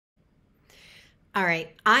All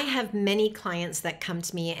right. I have many clients that come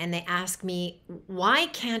to me and they ask me, why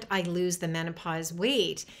can't I lose the menopause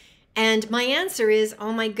weight? And my answer is,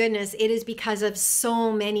 oh my goodness, it is because of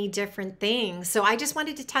so many different things. So I just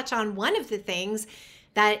wanted to touch on one of the things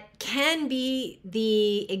that can be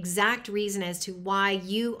the exact reason as to why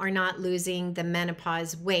you are not losing the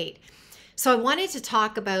menopause weight. So I wanted to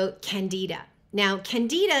talk about Candida. Now,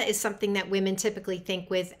 Candida is something that women typically think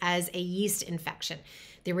with as a yeast infection.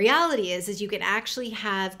 The reality is you can actually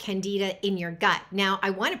have Candida in your gut. Now,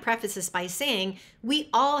 I want to preface this by saying we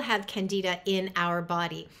all have Candida in our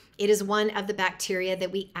body. It is one of the bacteria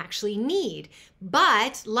that we actually need.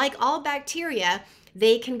 But like all bacteria,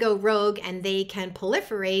 they can go rogue and they can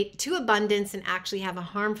proliferate to abundance and actually have a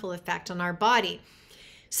harmful effect on our body.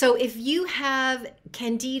 So if you have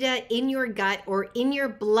Candida in your gut or in your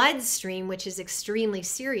bloodstream, which is extremely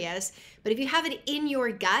serious, but if you have it in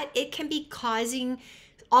your gut, it can be causing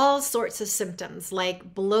all sorts of symptoms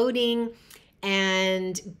like bloating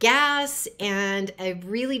and gas and a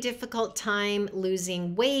really difficult time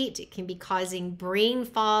losing weight. It can be causing brain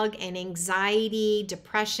fog and anxiety,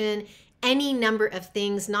 depression, any number of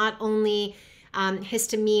things, not only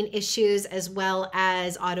histamine issues as well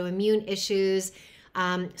as autoimmune issues,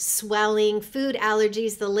 swelling, food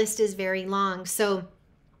allergies. The list is very long. So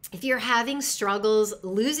if you're having struggles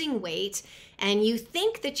losing weight and you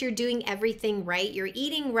think that you're doing everything right, you're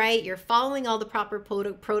eating right, you're following all the proper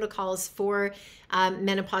protocols for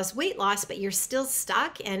menopause weight loss, but you're still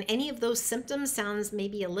stuck and any of those symptoms sounds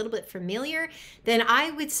maybe a little bit familiar, then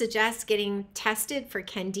I would suggest getting tested for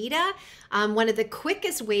Candida. One of the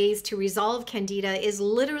quickest ways to resolve Candida is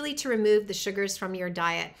literally to remove the sugars from your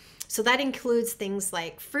diet. So that includes things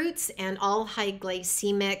like fruits and all high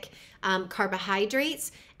glycemic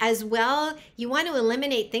carbohydrates. As well, you want to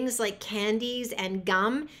eliminate things like candies and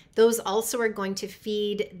gum. Those also are going to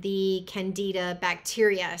feed the Candida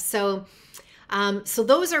bacteria. So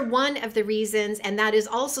those are one of the reasons, and that is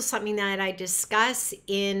also something that I discuss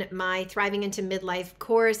in my Thriving into Midlife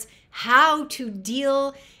course, how to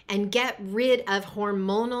deal and get rid of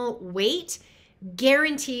hormonal weight,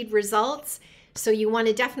 guaranteed results. So you want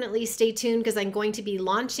to definitely stay tuned because I'm going to be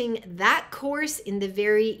launching that course in the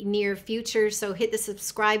very near future. So hit the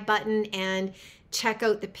subscribe button and check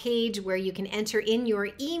out the page where you can enter in your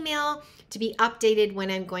email to be updated when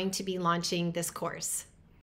I'm going to be launching this course.